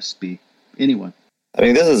premise be? Anyone? I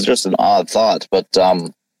mean, this is just an odd thought, but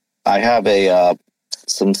I have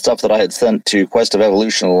some stuff that I had sent to Quest of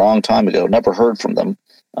Evolution a long time ago. Never heard from them.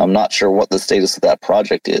 I'm not sure what the status of that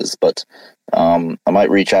project is, but I might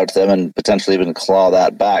reach out to them and potentially even claw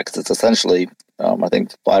that back. 'Cause it's essentially, I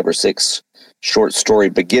think, 5 or 6 short story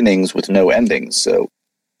beginnings with no endings. So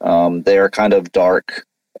they are kind of dark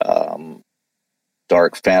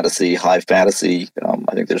dark fantasy, high fantasy.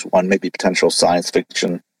 I think there's one maybe potential science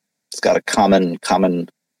fiction. It's got a common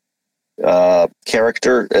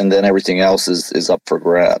character, and then everything else is up for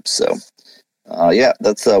grabs. So, yeah,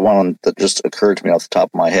 that's one that just occurred to me off the top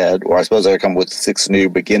of my head. Or I suppose I come with 6 new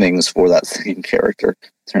beginnings for that same character.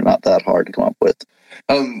 They're not that hard to come up with.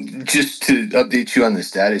 Just to update you on the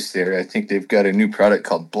status there, I think they've got a new product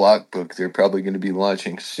called Blockbook. They're probably going to be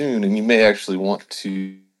launching soon, and you may actually want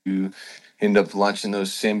to end up launching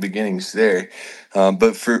those same beginnings there.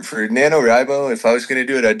 But for NaNoWriMo, if I was going to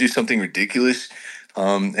do it, I'd do something ridiculous.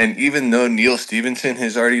 And even though Neil Stevenson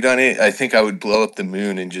has already done it, I think I would blow up the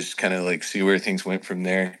moon and just kind of like see where things went from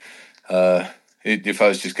there. If I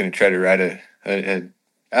was just going to try to write a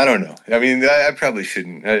I don't know. I mean, I probably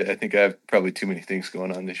shouldn't. I think I have probably too many things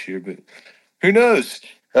going on this year, but who knows?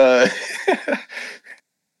 Yeah,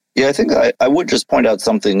 I think I would just point out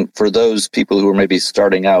something for those people who are maybe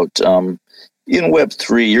starting out. In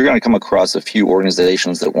Web3, you're going to come across a few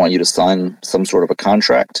organizations that want you to sign some sort of a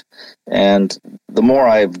contract. And the more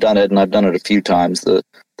I've done it, and I've done it a few times, the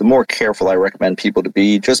more careful I recommend people to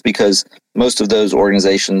be, just because most of those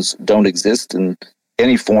organizations don't exist in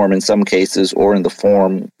any form in some cases, or in the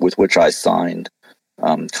form with which I signed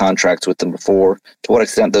contracts with them before. To what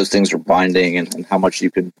extent those things are binding, and how much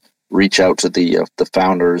you can reach out to the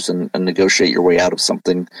founders and negotiate your way out of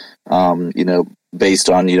something, based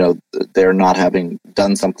on, they're not having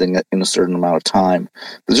done something in a certain amount of time.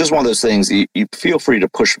 It's just one of those things, you feel free to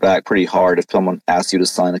push back pretty hard if someone asks you to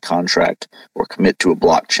sign a contract or commit to a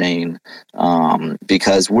blockchain,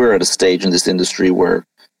 because we're at a stage in this industry where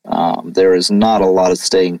there is not a lot of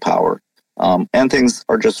staying power, and things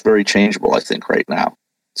are just very changeable, I think, right now.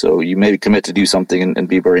 So you may commit to do something and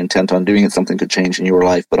be very intent on doing it. Something could change in your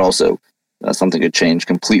life, but also something could change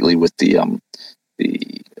completely with the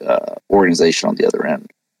organization on the other end.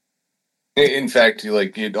 In fact,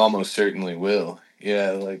 it almost certainly will.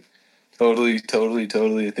 Yeah, totally.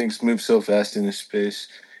 Things move so fast in this space.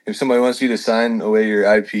 If somebody wants you to sign away your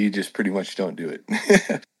IP, just pretty much don't do it.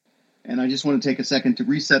 And I just want to take a second to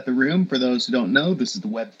reset the room. For those who don't know, this is the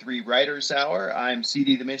Web3 Writers Hour. I'm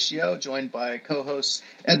CD Demiscio, joined by co-hosts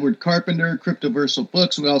Edward Carpenter, Cryptoversal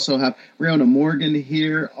Books. We also have Riona Morgan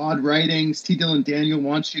here, Odd Writings, T. Dylan Daniel,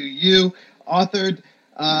 Wants You, authored.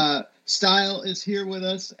 Style is here with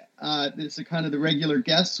us. These are kind of the regular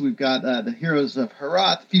guests. We've got the Heroes of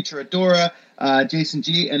Herath, Future Adora, Jason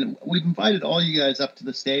G, and we've invited all you guys up to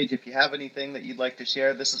the stage. If you have anything that you'd like to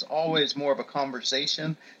share, this is always more of a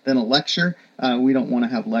conversation than a lecture. We don't want to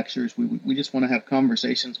have lectures. We just want to have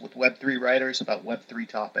conversations with Web3 writers about Web3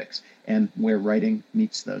 topics and where writing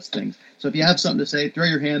meets those things. So if you have something to say, throw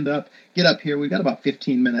your hand up, get up here. We've got about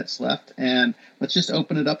 15 minutes left, and let's just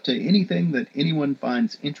open it up to anything that anyone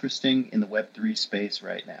finds interesting in the Web3 space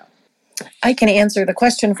right now. I can answer the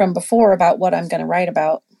question from before about what I'm going to write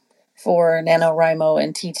about for NaNoWriMo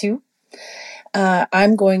and T2.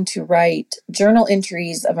 I'm going to write journal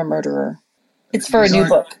entries of a murderer. It's for a new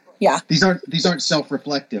book. Yeah. These aren't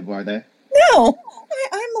self-reflective, are they? No,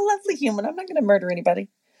 I'm a lovely human. I'm not going to murder anybody.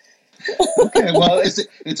 Okay, well,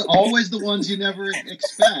 it's always the ones you never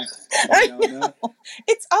expect. I know.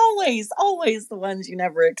 It's always the ones you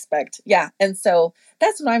never expect. Yeah, and so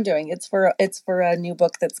that's what I'm doing. It's for a new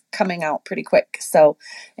book that's coming out pretty quick. So,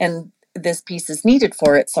 and this piece is needed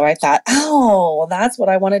for it. So I thought, well, that's what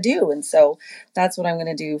I want to do, and so that's what I'm going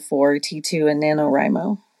to do for T2 and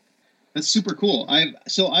NaNoWriMo. That's super cool.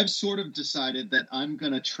 I've sort of decided that I'm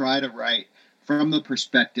going to try to write from the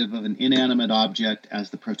perspective of an inanimate object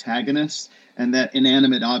as the protagonist, and that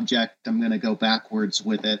inanimate object, I'm going to go backwards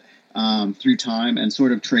with it through time and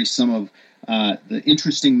sort of trace some of the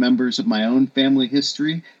interesting members of my own family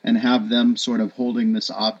history and have them sort of holding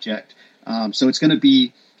this object. So it's going to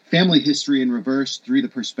be family history in reverse through the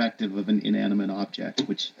perspective of an inanimate object,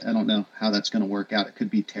 which I don't know how that's going to work out. It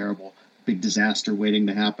could be terrible, big disaster waiting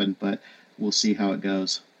to happen, but we'll see how it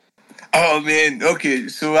goes. Oh, man. Okay,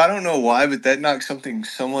 so I don't know why, but that knocked something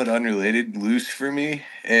somewhat unrelated loose for me.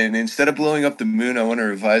 And instead of blowing up the moon, I want to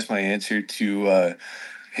revise my answer to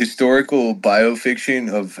historical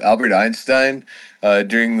biofiction of Albert Einstein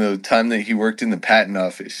during the time that he worked in the patent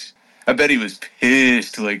office. I bet he was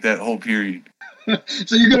pissed that whole period.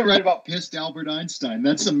 So you're going to write about pissed Albert Einstein.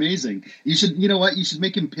 That's amazing. You should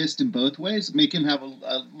make him pissed in both ways. Make him have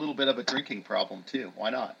a little bit of a drinking problem, too. Why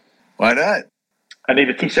not? Why not? I need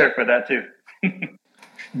a t-shirt for that, too.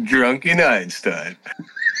 Drunken Einstein.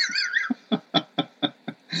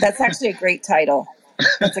 That's actually a great title.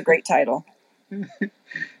 That's a great title. It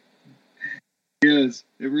is.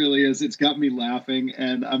 It really is. It's got me laughing,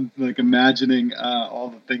 and I'm imagining all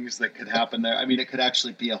the things that could happen there. I mean, it could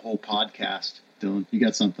actually be a whole podcast. Dylan? You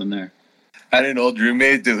got something there? I had an old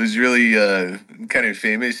roommate that was really kind of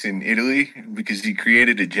famous in Italy because he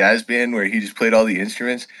created a jazz band where he just played all the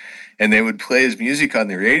instruments, and they would play his music on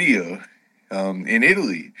the radio in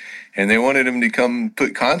Italy. And they wanted him to come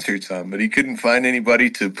put concerts on, but he couldn't find anybody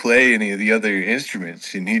to play any of the other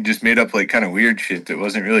instruments. And he just made up like kind of weird shit that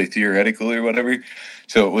wasn't really theoretical or whatever.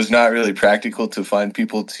 So it was not really practical to find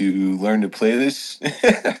people to learn to play this.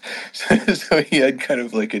 So he had kind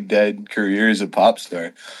of like a dead career as a pop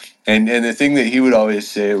star. And the thing that he would always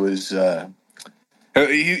say was he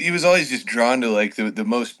was always just drawn to like the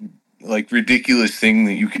most like ridiculous thing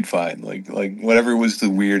that you could find, like whatever was the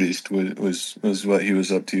weirdest was what he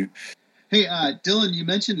was up to. Hey, Dylan, you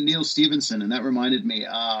mentioned Neil Stevenson, and that reminded me.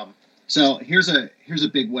 So here's a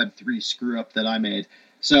big Web3 screw up that I made.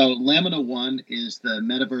 So Lamina One is the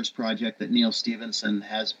metaverse project that Neil Stevenson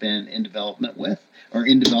has been in development with, or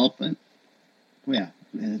in development. Yeah,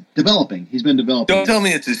 developing. He's been developing. Don't tell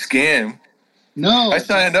me it's a scam. No, I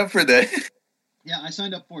signed up for that. Yeah, I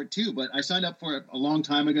signed up for it too, but I signed up for it a long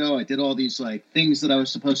time ago. I did all these like things that I was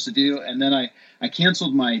supposed to do, and then I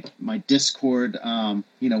canceled my Discord. What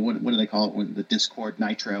do they call it when the Discord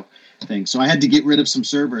Nitro thing? So I had to get rid of some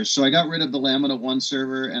servers. So I got rid of the Lamina One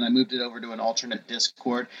server and I moved it over to an alternate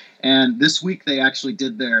Discord. And this week they actually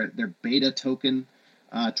did their beta token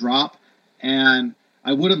drop, and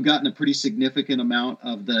I would have gotten a pretty significant amount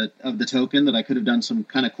of the token that I could have done some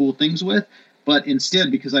kind of cool things with. But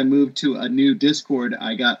instead, because I moved to a new Discord,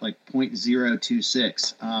 I got like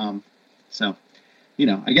 0.026. So,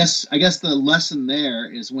 I guess the lesson there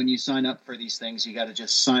is when you sign up for these things, you got to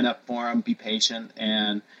just sign up for them, be patient,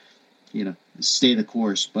 and stay the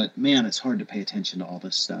course. But man, it's hard to pay attention to all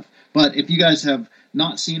this stuff. But if you guys have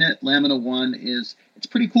not seen it, Lamina One it's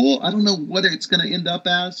pretty cool. I don't know what it's going to end up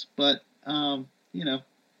as, but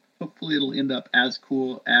hopefully it'll end up as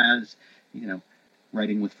cool as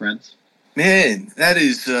writing with friends. Man, that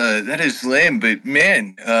is lame, but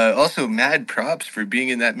man, also mad props for being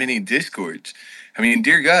in that many Discords. I mean,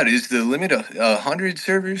 dear God, is the limit 100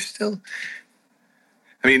 servers still?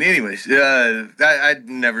 I mean, anyways, I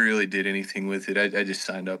never really did anything with it. I just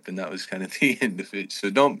signed up, and that was kind of the end of it. So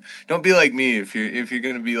don't be like me if you're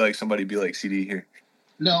gonna be like somebody, be like CD here.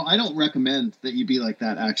 No, I don't recommend that you be like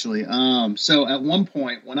that, actually. So at one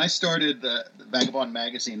point, when I started the Vagabond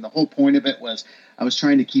magazine, the whole point of it was I was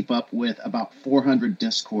trying to keep up with about 400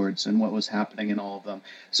 Discords and what was happening in all of them.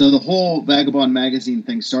 So the whole Vagabond magazine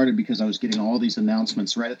thing started because I was getting all these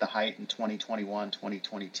announcements right at the height in 2021,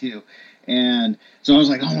 2022. And so I was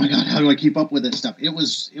like, oh my God, how do I keep up with this stuff? It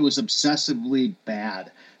was obsessively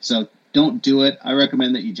bad. So don't do it. I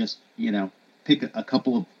recommend that you just, pick a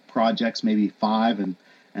couple of projects, maybe 5,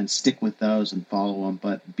 and stick with those and follow them.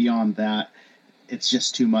 But beyond that, it's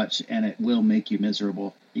just too much, and it will make you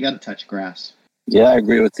miserable. You got to touch grass. Yeah, I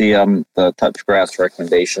agree with the touch grass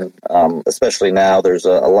recommendation. Especially now, there's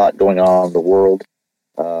a lot going on in the world.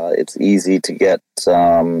 It's easy to get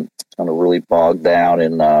kind of really bogged down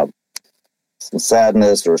in some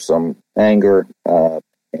sadness or some anger,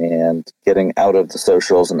 and getting out of the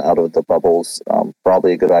socials and out of the bubbles,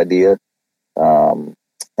 probably a good idea. And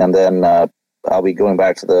then I'll be going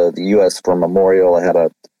back to the U.S. for Memorial. I had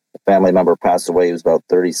a family member pass away. He was about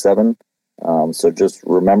 37. So just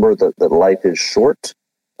remember that life is short.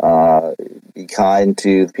 Be kind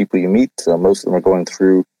to the people you meet. Most of them are going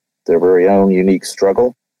through their very own unique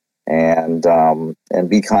struggle. And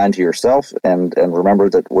be kind to yourself. And remember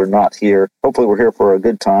that we're not here. Hopefully we're here for a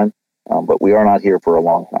good time, but we are not here for a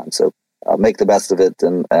long time. So make the best of it.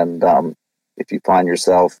 And if you find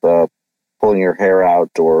yourself pulling your hair out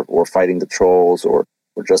or fighting the trolls or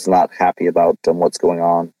just not happy about what's going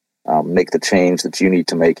on, make the change that you need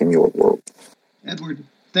to make in your world. Edward,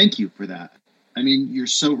 thank you for that. I mean, you're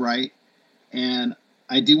so right. And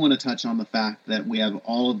I do want to touch on the fact that we have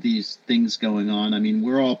all of these things going on. I mean,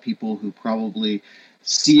 we're all people who probably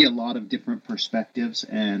see a lot of different perspectives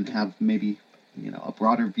and have maybe a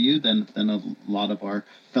broader view than a lot of our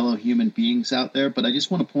fellow human beings out there. But I just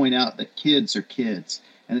want to point out that kids are kids.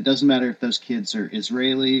 And it doesn't matter if those kids are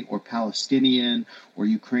Israeli or Palestinian or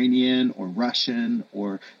Ukrainian or Russian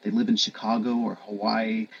or they live in Chicago or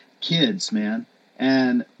Hawaii. Kids, man.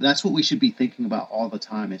 And that's what we should be thinking about all the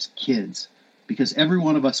time is kids. Because every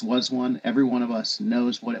one of us was one. Every one of us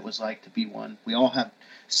knows what it was like to be one. We all have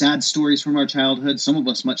sad stories from our childhood, some of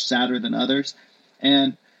us much sadder than others.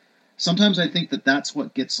 And sometimes I think that that's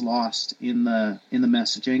what gets lost in the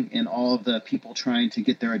messaging, in all of the people trying to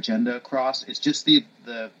get their agenda across. It's just the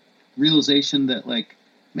realization that, like,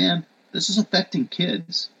 man, this is affecting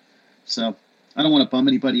kids. So I don't want to bum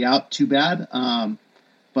anybody out too bad,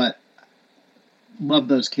 but love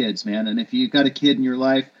those kids, man. And if you got a kid in your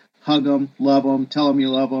life, hug them, love them, tell them you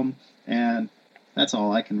love them, and that's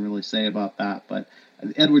all I can really say about that. But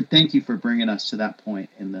Edward, thank you for bringing us to that point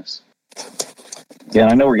in this. Yeah,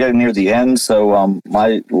 I know we're getting near the end, so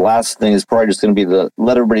my last thing is probably just going to be to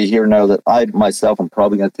let everybody here know that I myself am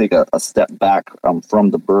probably going to take a step back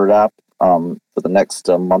from the Bird app for the next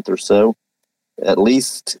month or so. At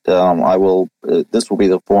least I will. This will be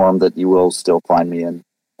the forum that you will still find me in.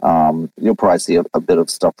 You'll probably see a bit of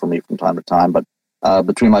stuff from me from time to time, but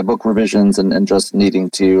between my book revisions and just needing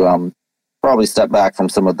to probably step back from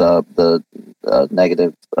some of the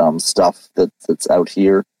negative stuff that's out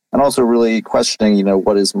here, and also really questioning,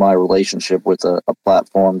 what is my relationship with a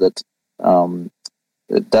platform that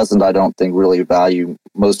it doesn't, I don't think, really value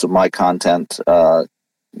most of my content.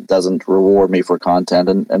 Doesn't reward me for content,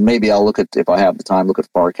 and maybe I'll look at, if I have the time, look at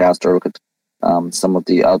Farcast or look at some of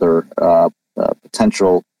the other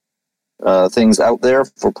potential things out there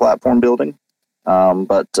for platform building.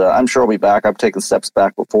 But I'm sure I'll be back. I've taken steps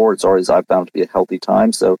back before. It's always, I've found, to be a healthy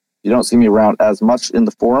time. So you don't see me around as much in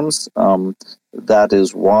the forums. That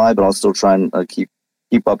is why, but I'll still try and keep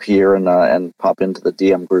up here and pop into the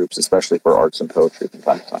DM groups, especially for arts and poetry from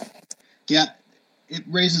time to time. Yeah, it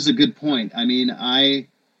raises a good point. I mean, I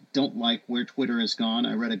don't like where Twitter has gone.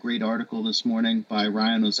 I read a great article this morning by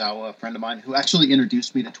Ryan Ozawa, a friend of mine, who actually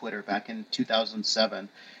introduced me to Twitter back in 2007.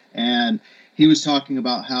 And he was talking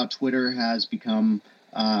about how Twitter has become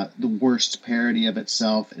the worst parody of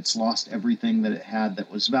itself. It's lost everything that it had that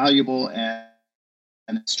was valuable, and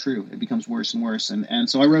it's true. It becomes worse and worse. And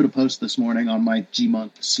so I wrote a post this morning on my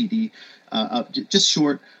G-Monk CD, just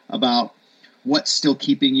short, about what's still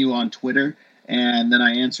keeping you on Twitter. And then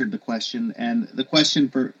I answered the question. And the question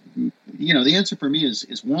for, the answer for me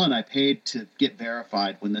is one, I paid to get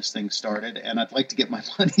verified when this thing started, and I'd like to get my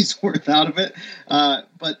money's worth out of it.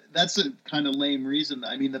 But that's a kind of lame reason.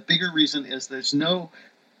 I mean, the bigger reason is there's no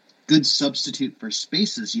good substitute for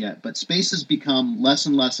Spaces yet, but Spaces become less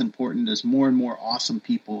and less important as more and more awesome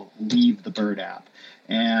people leave the Bird app.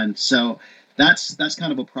 And so that's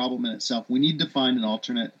kind of a problem in itself. We need to find an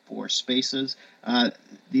alternate for Spaces.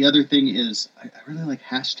 The other thing is I really like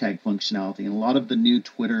hashtag functionality, and a lot of the new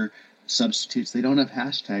Twitter substitutes, they don't have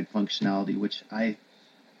hashtag functionality, which I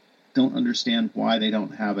don't understand why they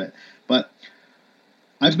don't have it. But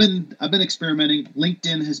I've been experimenting.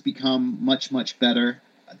 LinkedIn has become much, much better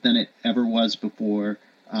than it ever was before.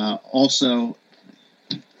 Also,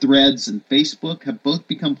 Threads and Facebook have both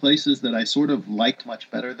become places that I sort of liked much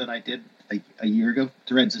better than I did a year ago.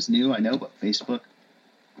 Threads is new, I know, but Facebook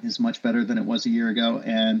is much better than it was a year ago.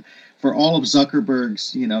 And for all of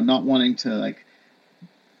Zuckerberg's, not wanting to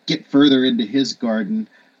get further into his garden,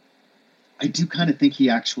 I do kind of think he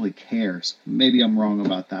actually cares. Maybe I'm wrong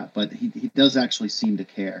about that, but he does actually seem to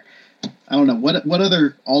care. I don't know. What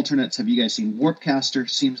other alternates have you guys seen? Warpcaster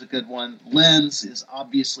seems a good one. Lens is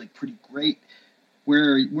obviously pretty great.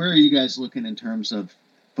 Where are you guys looking in terms of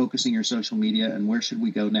focusing your social media, and where should we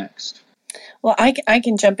go next? Well, I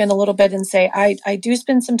can jump in a little bit and say I do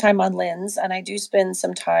spend some time on Lens, and I do spend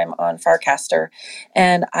some time on Farcaster,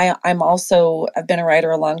 and I've been a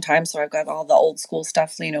writer a long time, so I've got all the old school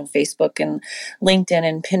stuff, Facebook and LinkedIn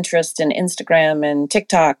and Pinterest and Instagram and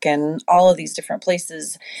TikTok and all of these different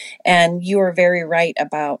places. And you are very right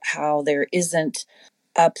about how there isn't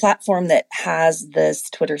a platform that has this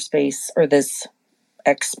Twitter space or this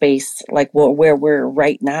X space where we're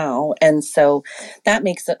right now. And so that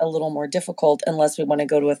makes it a little more difficult unless we want to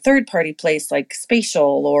go to a third party place like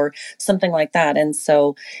Spatial or something like that. And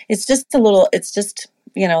so it's just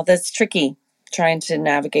that's tricky trying to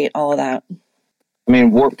navigate all of that. I mean,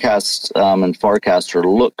 Warpcast and Farcaster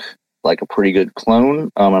look like a pretty good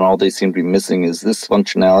clone, and all they seem to be missing is this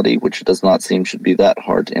functionality, which does not seem should be that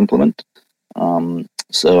hard to implement.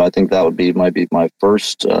 So I think that might be my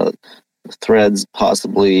first Threads,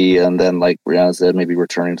 possibly, and then, like Brianna said, maybe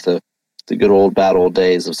returning to the good old bad old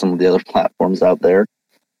days of some of the other platforms out there.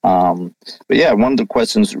 But yeah, one of the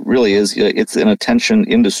questions really is, it's an attention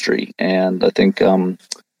industry, and I think the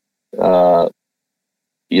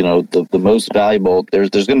most valuable, there's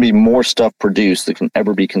going to be more stuff produced that can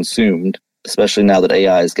ever be consumed, especially now that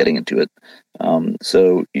AI is getting into it.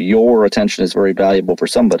 So your attention is very valuable for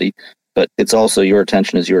somebody, but it's also your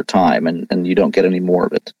attention is your time, and you don't get any more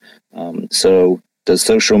of it. So does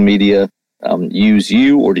social media use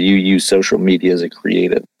you, or do you use social media as a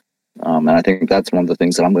creative? And I think that's one of the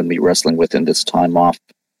things that I'm going to be wrestling with in this time off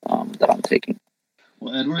that I'm taking.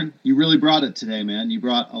 Well, Edward, you really brought it today, man. You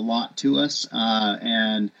brought a lot to us,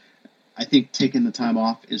 and I think taking the time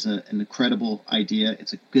off is an incredible idea.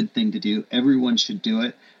 It's a good thing to do. Everyone should do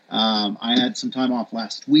it. I had some time off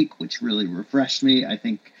last week, which really refreshed me. I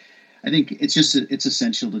think it's it's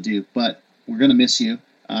essential to do. But we're going to miss you,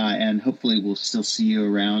 and hopefully we'll still see you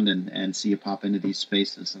around and see you pop into these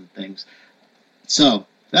spaces and things. So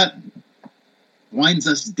that winds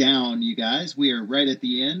us down, you guys. We are right at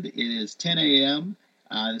the end. It is 10 a.m.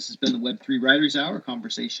 This has been the Web3 Writers Hour,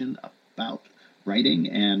 conversation about writing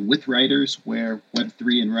and with writers where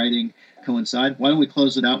Web3 and writing coincide. Why don't we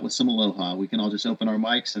close it out with some aloha? We can all just open our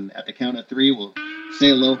mics, and at the count of 3, we'll say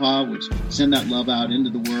aloha, which send that love out into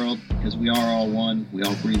the world because we are all one. We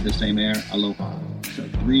all breathe the same air. Aloha. So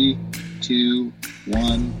 3, 2,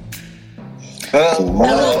 1. Hello.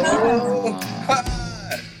 Hello.